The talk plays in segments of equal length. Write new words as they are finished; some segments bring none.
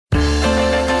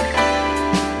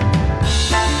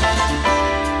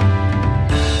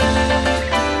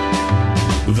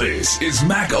This is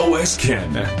Mac OS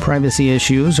Ken. Privacy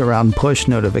issues around push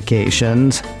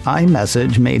notifications,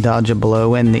 iMessage may dodge a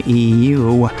blow in the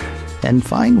EU, and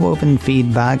FineWoven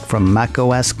feedback from Mac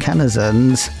OS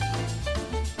Kenizens.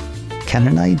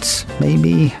 Kenonites,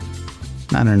 maybe?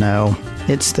 I don't know.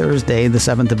 It's Thursday, the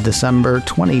 7th of December,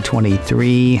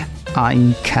 2023.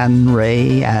 I'm Ken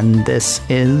Ray, and this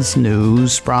is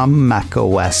news from Mac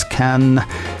OS Ken,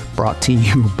 brought to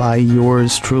you by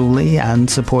yours truly and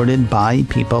supported by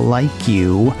people like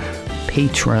you,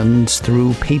 patrons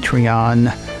through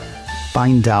Patreon.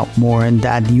 Find out more and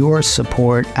add your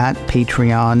support at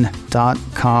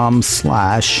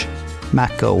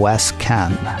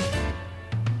patreon.com/MacOSKen.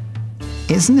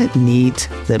 Isn't it neat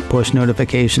that push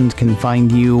notifications can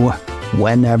find you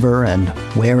whenever and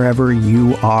wherever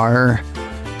you are?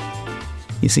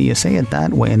 You see, you say it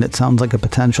that way and it sounds like a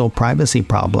potential privacy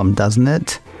problem, doesn't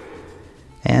it?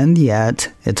 And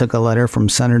yet, it took a letter from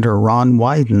Senator Ron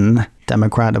Wyden,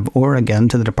 Democrat of Oregon,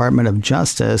 to the Department of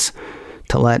Justice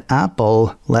to let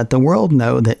Apple let the world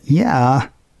know that, yeah,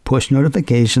 push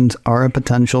notifications are a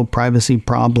potential privacy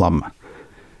problem.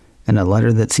 In a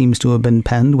letter that seems to have been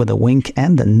penned with a wink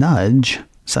and a nudge,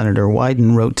 Senator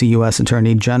Wyden wrote to U.S.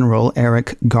 Attorney General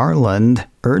Eric Garland,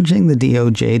 urging the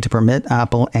DOJ to permit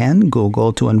Apple and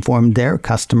Google to inform their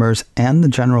customers and the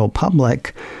general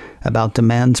public about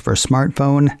demands for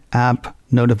smartphone app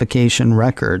notification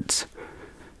records.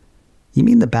 You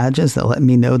mean the badges that let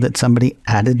me know that somebody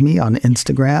added me on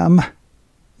Instagram?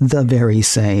 The very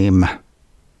same.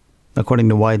 According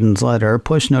to Wyden's letter,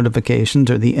 push notifications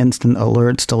are the instant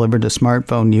alerts delivered to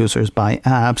smartphone users by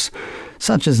apps,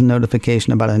 such as a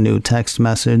notification about a new text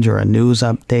message or a news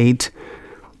update.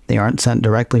 They aren't sent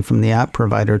directly from the app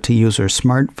provider to users'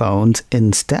 smartphones.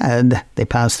 Instead, they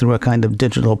pass through a kind of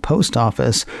digital post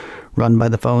office run by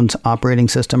the phone's operating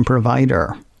system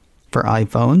provider. For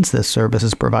iPhones, this service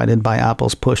is provided by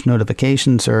Apple's push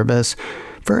notification service.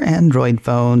 For Android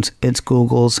phones, it's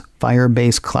Google's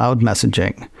Firebase cloud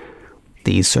messaging.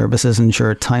 These services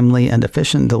ensure timely and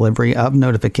efficient delivery of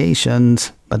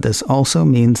notifications, but this also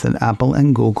means that Apple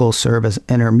and Google serve as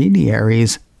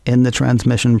intermediaries in the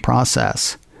transmission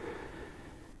process.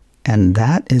 And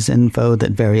that is info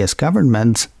that various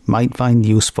governments might find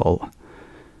useful.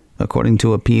 According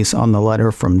to a piece on the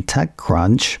letter from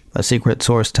TechCrunch, a secret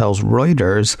source tells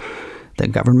Reuters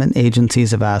that government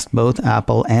agencies have asked both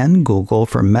Apple and Google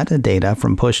for metadata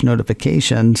from push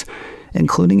notifications,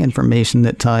 including information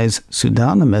that ties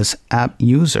pseudonymous app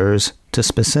users to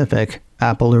specific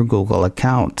Apple or Google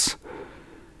accounts.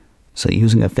 So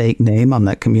using a fake name on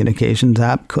that communications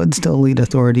app could still lead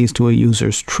authorities to a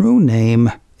user's true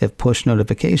name if push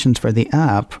notifications for the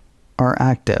app are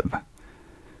active.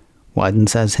 Wyden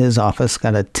says his office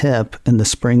got a tip in the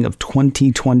spring of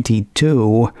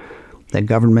 2022 that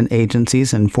government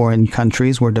agencies in foreign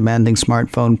countries were demanding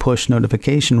smartphone push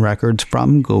notification records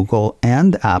from Google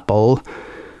and Apple.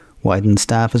 Wyden's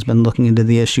staff has been looking into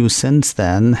the issue since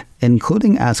then,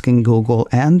 including asking Google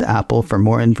and Apple for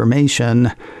more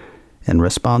information. In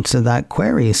response to that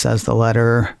query, says the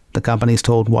letter, the companies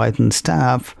told Wyden's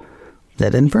staff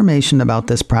that information about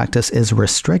this practice is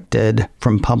restricted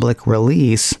from public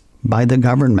release by the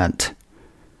government.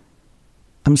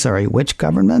 I'm sorry, which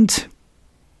government?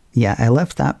 Yeah, I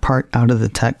left that part out of the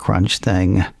TechCrunch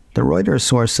thing. The Reuters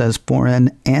source says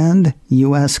foreign and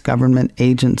U.S. government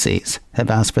agencies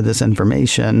have asked for this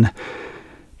information.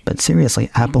 But seriously,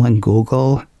 Apple and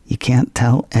Google, you can't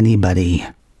tell anybody.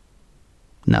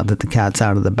 Now that the cat's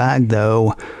out of the bag,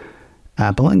 though,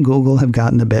 Apple and Google have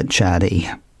gotten a bit chatty.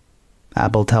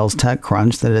 Apple tells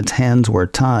TechCrunch that its hands were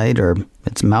tied or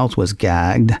its mouth was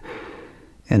gagged.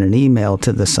 In an email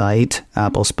to the site,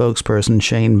 Apple spokesperson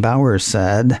Shane Bowers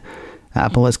said,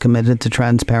 Apple is committed to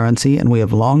transparency and we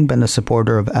have long been a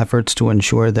supporter of efforts to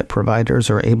ensure that providers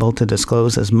are able to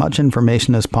disclose as much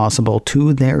information as possible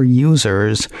to their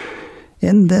users.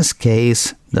 In this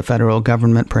case, the federal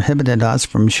government prohibited us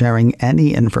from sharing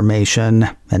any information,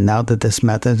 and now that this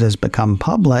method has become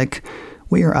public,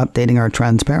 we are updating our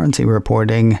transparency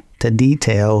reporting to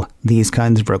detail these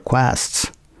kinds of requests.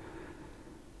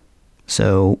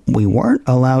 So we weren't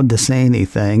allowed to say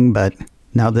anything, but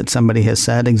now that somebody has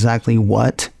said exactly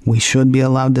what we should be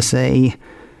allowed to say,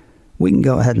 we can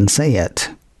go ahead and say it.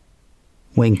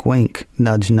 Wink, wink,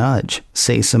 nudge, nudge,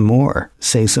 say some more,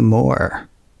 say some more.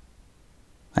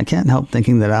 I can't help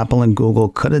thinking that Apple and Google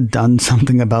could have done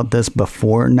something about this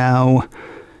before now.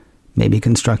 Maybe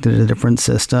constructed a different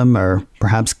system, or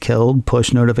perhaps killed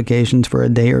push notifications for a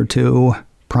day or two,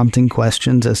 prompting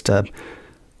questions as to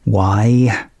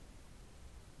why.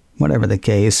 Whatever the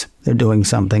case, they're doing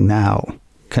something now.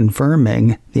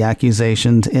 confirming the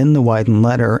accusations in the Wyden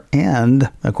letter, and,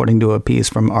 according to a piece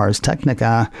from Ars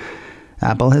Technica,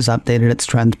 Apple has updated its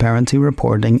transparency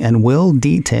reporting and will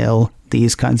detail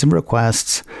these kinds of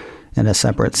requests in a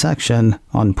separate section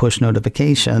on push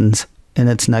notifications in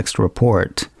its next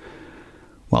report.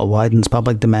 While Wyden's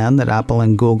public demand that Apple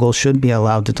and Google should be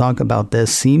allowed to talk about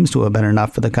this seems to have been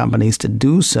enough for the companies to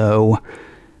do so,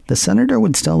 the senator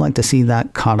would still like to see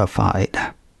that codified.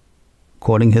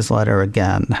 Quoting his letter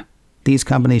again, "These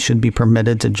companies should be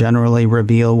permitted to generally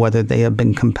reveal whether they have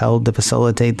been compelled to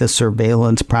facilitate this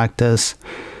surveillance practice,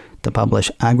 to publish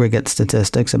aggregate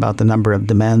statistics about the number of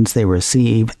demands they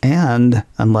receive, and,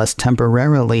 unless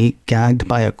temporarily gagged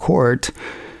by a court,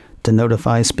 to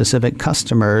notify specific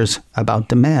customers about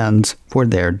demands for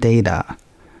their data."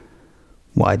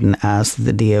 Wyden asked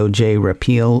the DOJ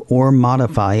repeal or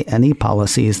modify any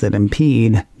policies that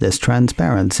impede this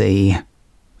transparency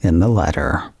in the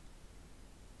letter.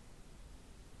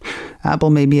 Apple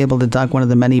may be able to duck one of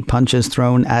the many punches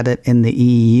thrown at it in the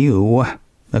EU.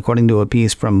 According to a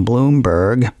piece from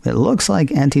Bloomberg, it looks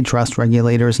like antitrust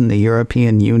regulators in the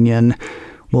European Union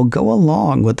will go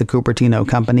along with the Cupertino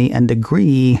company and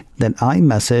agree that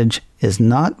iMessage is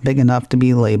not big enough to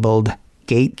be labeled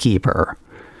gatekeeper.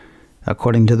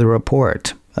 According to the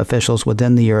report, officials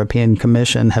within the European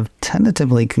Commission have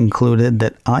tentatively concluded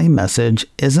that iMessage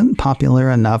isn't popular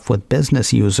enough with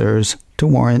business users to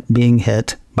warrant being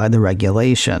hit by the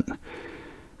regulation.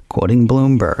 Quoting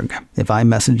Bloomberg, if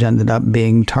iMessage ended up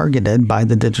being targeted by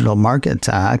the Digital Markets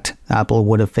Act, Apple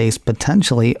would have faced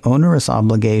potentially onerous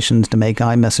obligations to make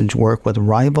iMessage work with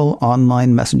rival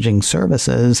online messaging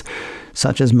services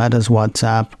such as Meta's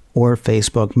WhatsApp or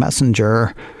Facebook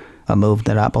Messenger, a move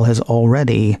that Apple has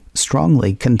already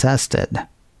strongly contested.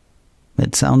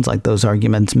 It sounds like those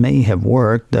arguments may have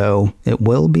worked, though it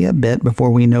will be a bit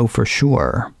before we know for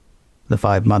sure. The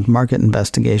 5-month market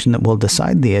investigation that will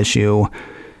decide the issue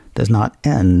does not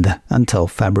end until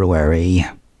February.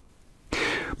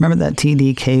 Remember that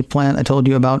TDK plant I told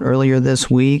you about earlier this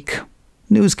week?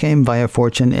 News came via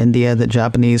Fortune India that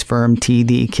Japanese firm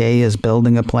TDK is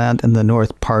building a plant in the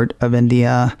north part of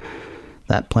India.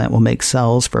 That plant will make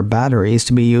cells for batteries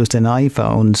to be used in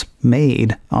iPhones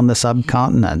made on the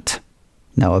subcontinent.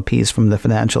 Now, a piece from the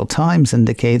Financial Times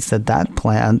indicates that that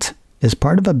plant is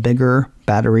part of a bigger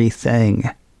battery thing.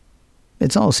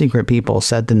 It's all secret people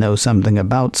said to know something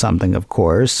about something, of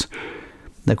course.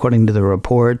 According to the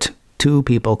report, 2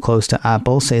 people close to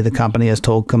Apple say the company has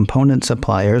told component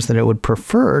suppliers that it would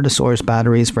prefer to source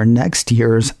batteries for next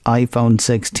year's iPhone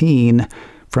 16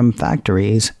 from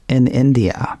factories in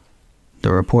India.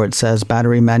 The report says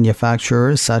battery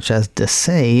manufacturers such as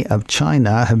Desay of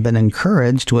China have been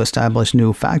encouraged to establish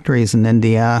new factories in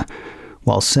India,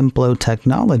 while Simplo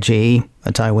Technology,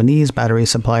 a Taiwanese battery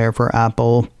supplier for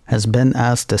Apple, has been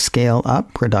asked to scale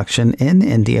up production in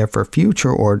India for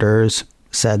future orders,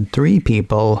 said 3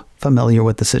 people familiar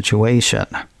with the situation.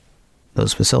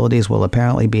 Those facilities will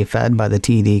apparently be fed by the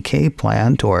TDK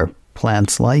plant or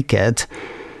plants like it.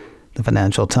 The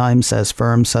Financial Times says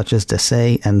firms such as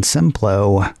Desay and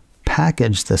Simplo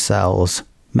package the cells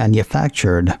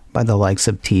manufactured by the likes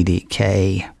of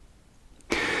TDK.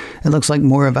 It looks like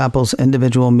more of Apple's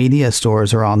individual media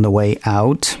stores are on the way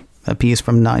out. A piece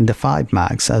from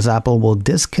 9to5Mac says Apple will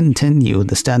discontinue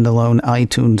the standalone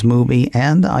iTunes Movie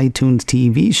and iTunes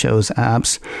TV shows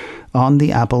apps on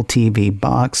the Apple TV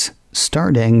box,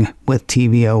 starting with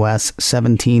tvOS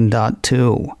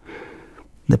 17.2.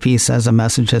 The piece says a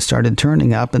message has started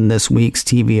turning up in this week's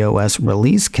tvOS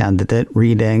release candidate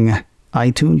reading,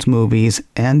 "iTunes Movies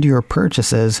and your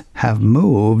purchases have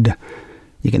moved.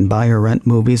 You can buy or rent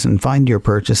movies and find your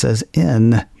purchases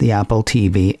in the Apple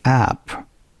TV app."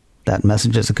 That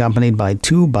message is accompanied by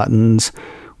 2 buttons,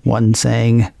 one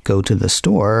saying, "Go to the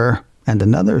store," and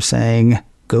another saying,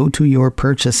 "Go to your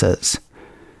purchases."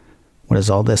 What does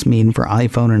all this mean for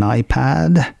iPhone and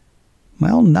iPad?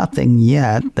 Well, nothing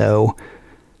yet, though.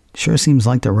 Sure seems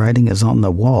like the writing is on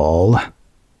the wall.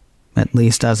 At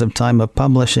least as of time of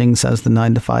publishing, says the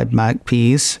 9to5Mac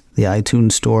piece, the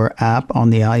iTunes Store app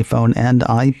on the iPhone and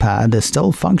iPad is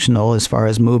still functional as far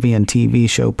as movie and TV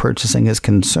show purchasing is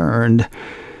concerned.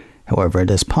 However,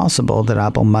 it is possible that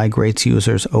Apple migrates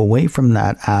users away from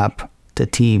that app to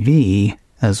TV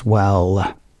as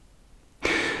well.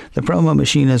 The promo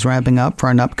machine is ramping up for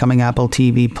an upcoming Apple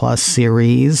TV Plus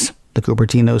series. The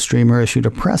Cupertino streamer issued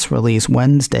a press release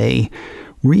Wednesday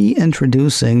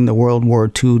reintroducing the World War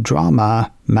II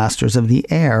drama Masters of the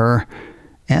Air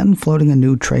and floating a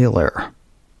new trailer.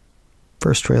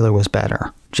 First trailer was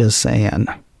better, just saying.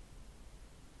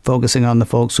 Focusing on the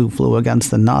folks who flew against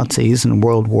the Nazis in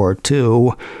World War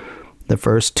II, The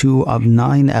first 2 of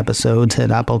 9 episodes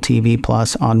hit Apple TV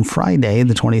Plus on Friday,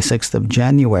 the 26th of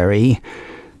January.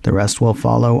 The rest will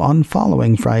follow on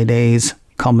following Fridays,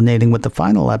 culminating with the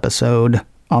final episode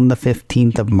on the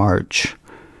 15th of March.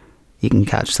 You can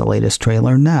catch the latest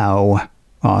trailer now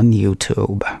on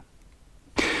YouTube.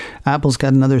 Apple's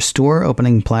got another store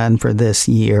opening plan for this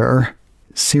year.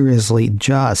 Seriously,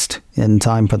 just in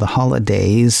time for the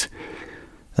holidays.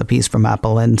 A piece from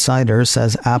Apple Insider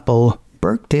says Apple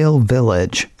Birkdale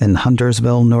Village in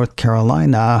Huntersville, North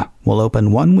Carolina will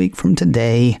open 1 week from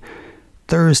today,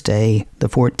 Thursday, the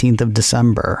 14th of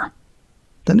December.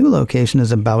 The new location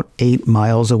is about 8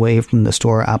 miles away from the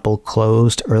store Apple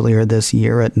closed earlier this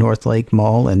year at North Lake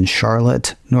Mall in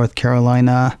Charlotte, North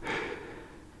Carolina.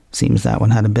 Seems that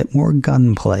one had a bit more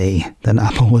gunplay than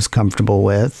Apple was comfortable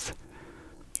with.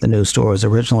 The new store was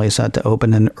originally set to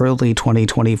open in early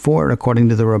 2024, according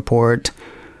to the report.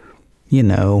 You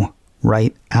know,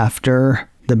 right after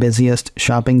the busiest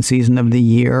shopping season of the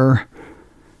year.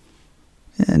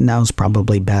 And now's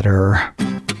probably better.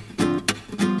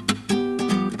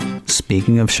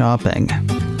 Speaking of shopping,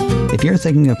 if you're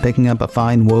thinking of picking up a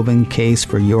FineWoven case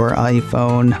for your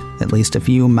iPhone, at least a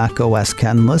few macOS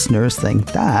Ken listeners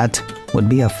think that would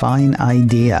be a fine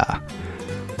idea.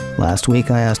 Last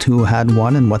week I asked who had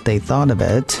one and what they thought of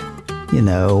it. You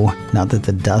know, now that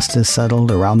the dust has settled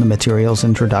around the material's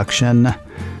introduction.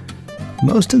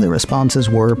 Most of the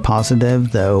responses were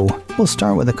positive, though we'll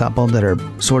start with a couple that are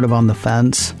sort of on the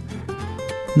fence.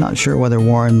 Not sure whether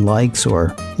Warren likes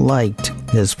or liked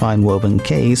his FineWoven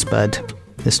case, but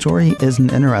his story is an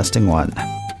interesting one.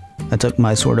 I took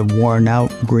my sort of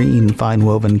worn-out green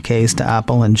FineWoven case to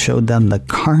Apple and showed them the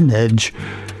carnage,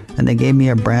 and they gave me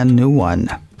a brand new one.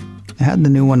 I had the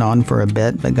new one on for a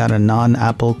bit, but got a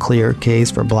non-Apple clear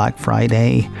case for Black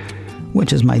Friday,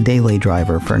 which is my daily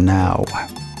driver for now.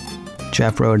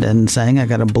 Jeff wrote in saying, I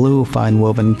got a blue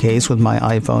FineWoven case with my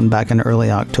iPhone back in early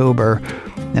October,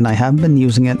 and I have been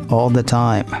using it all the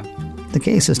time. The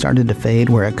case has started to fade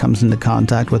where it comes into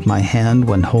contact with my hand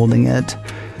when holding it.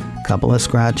 A couple of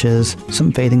scratches,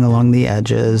 some fading along the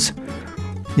edges.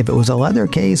 If it was a leather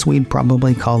case, we'd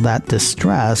probably call that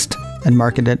distressed and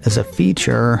market it as a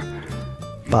feature,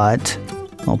 but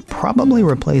I'll probably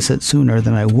replace it sooner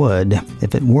than I would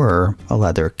if it were a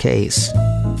leather case.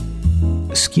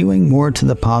 Skewing more to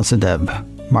the positive,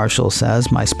 Marshall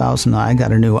says, my spouse and I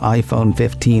got a new iPhone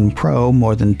 15 Pro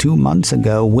more than 2 months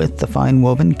ago with the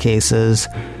FineWoven cases,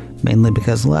 mainly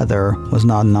because leather was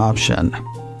not an option.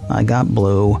 I got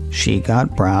blue, she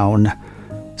got brown.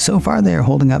 So far they are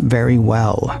holding up very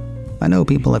well. I know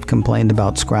people have complained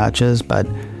about scratches, but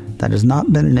that has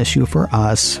not been an issue for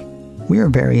us. We are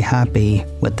very happy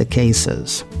with the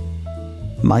cases.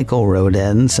 Michael wrote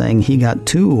in saying he got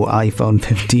 2 iPhone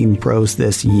 15 Pros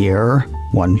this year,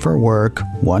 one for work,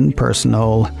 one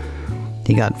personal.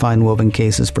 He got FineWoven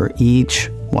cases for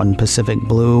each, one Pacific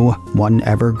Blue, one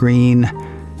Evergreen,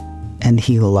 and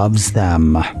he loves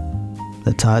them.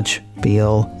 The touch,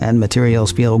 feel, and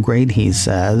materials feel great, he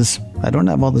says. I don't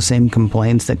have all the same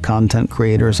complaints that content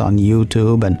creators on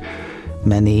YouTube and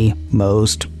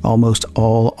almost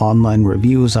all online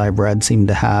reviews I've read seem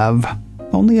to have.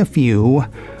 Only a few.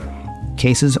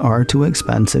 Cases are too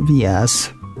expensive,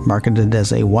 yes. Marketed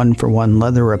as a one-for-one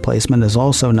leather replacement is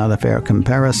also not a fair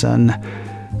comparison.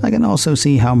 I can also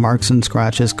see how marks and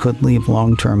scratches could leave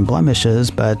long-term blemishes,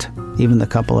 but even the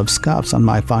couple of scuffs on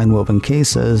my FineWoven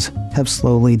cases have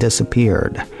slowly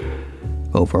disappeared.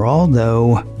 Overall,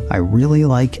 though, I really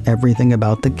like everything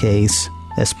about the case,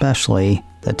 especially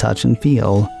the touch and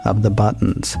feel of the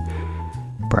buttons.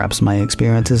 Perhaps my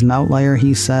experience is an outlier,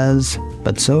 he says,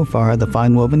 but so far the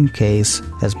FineWoven case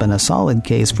has been a solid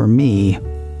case for me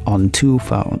on 2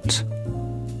 phones.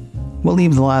 We'll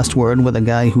leave the last word with a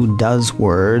guy who does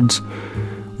words,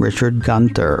 Richard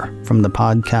Gunther, from the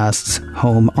podcasts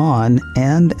Home On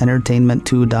and Entertainment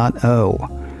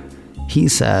 2.0. He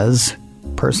says,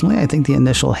 personally, I think the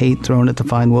initial hate thrown at the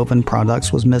FineWoven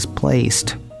products was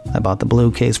misplaced. I bought the blue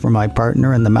case for my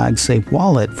partner and the MagSafe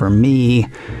wallet for me.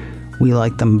 We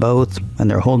like them both, and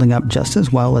they're holding up just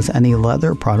as well as any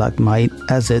leather product might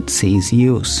as it sees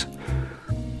use.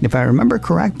 If I remember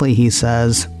correctly, he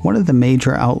says, one of the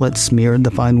major outlets smeared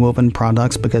the FineWoven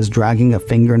products because dragging a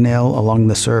fingernail along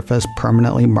the surface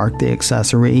permanently marked the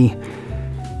accessory.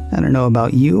 I don't know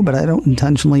about you, but I don't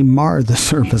intentionally mar the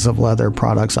surface of leather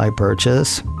products I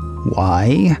purchase.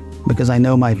 Why? Because I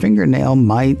know my fingernail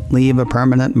might leave a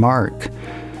permanent mark.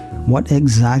 What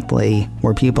exactly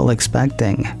were people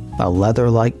expecting? A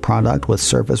leather-like product with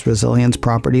surface resilience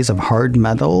properties of hard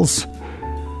metals?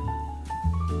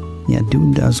 Yeah,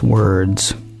 dude does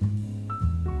words.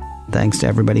 Thanks to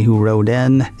everybody who wrote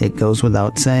in. It goes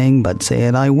without saying, but say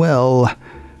it I will.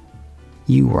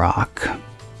 You rock.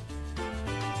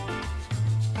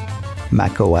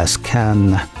 macOS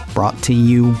Ken, brought to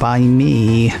you by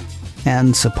me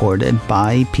and supported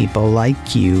by people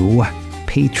like you,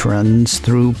 patrons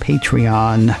through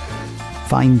Patreon.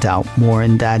 Find out more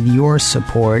and add your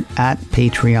support at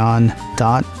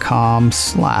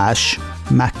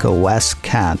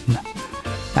patreon.com/macOSKen.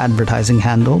 Advertising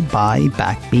handled by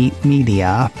Backbeat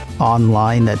Media.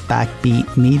 Online at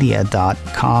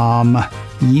backbeatmedia.com.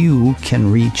 You can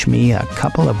reach me a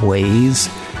couple of ways.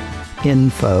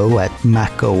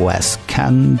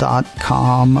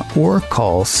 info@macosken.com or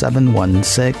call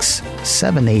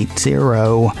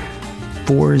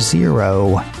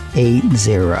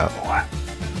 716-780-4080.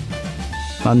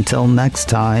 Until next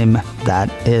time,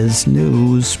 that is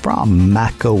news from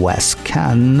macOS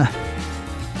Ken.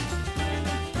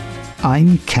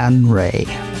 I'm Ken Ray.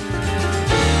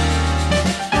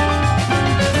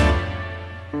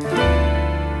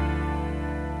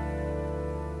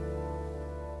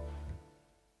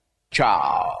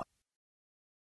 Ciao.